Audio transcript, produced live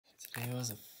Today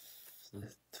was a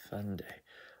fun day.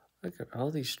 Look at all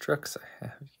these trucks I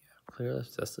have. Yeah, clearly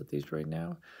obsessed with these right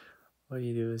now. What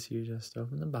you do is you just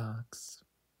open the box.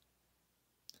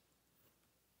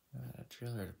 I got a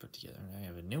trailer to put together, and I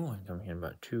have a new one coming in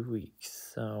about 2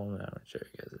 weeks. So I'm not show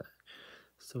you guys that.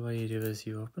 So what you do is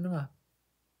you open them up,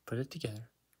 put it together.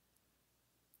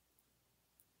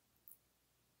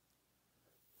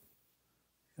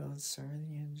 Go start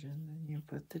the engine, then you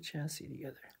put the chassis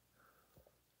together.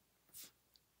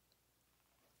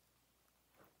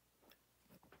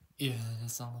 Yeah,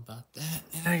 that's all about that.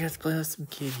 And I got to play with some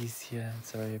kitties. Yeah,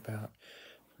 sorry about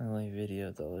my late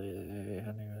video. The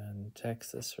honeymoon in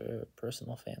Texas for a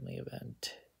personal family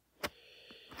event.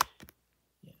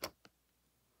 Yeah.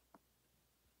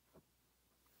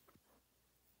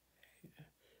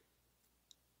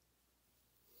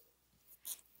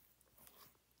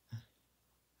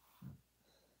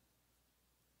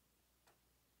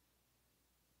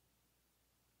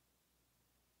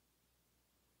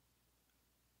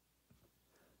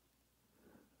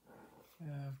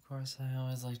 Yeah, of course, I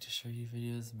always like to show you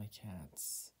videos of my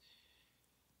cats.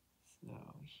 So,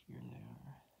 here they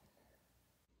are.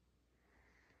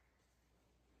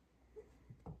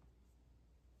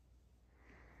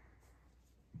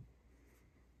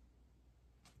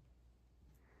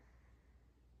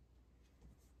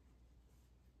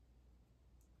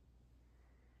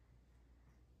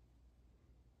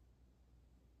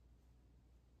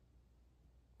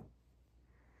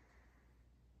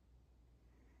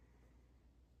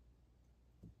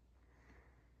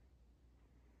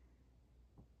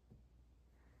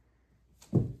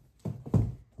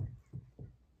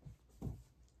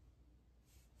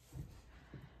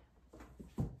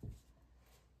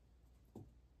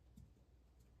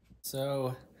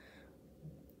 So,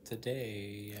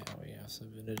 today, we have some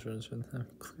vintage ones from them.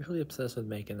 I'm clearly obsessed with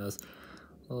making those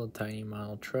little tiny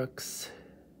model trucks.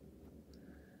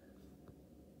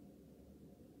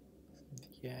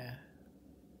 Yeah,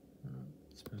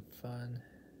 it's been fun.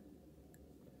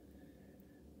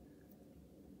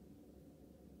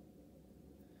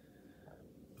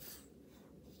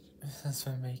 That's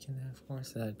why I'm making that, of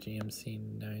course, that GMC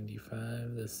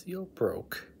 95, the seal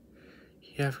broke.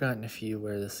 Yeah, I've gotten a few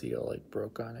where the seal, like,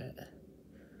 broke on it.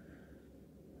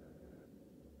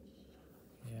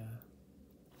 Yeah.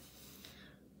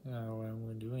 What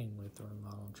I'm doing with our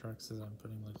model trucks is I'm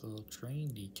putting, like, little train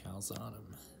decals on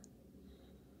them.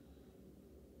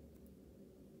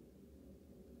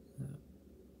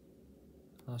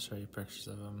 I'll show you pictures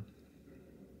of them.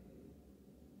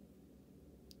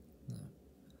 That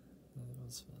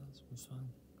was fun.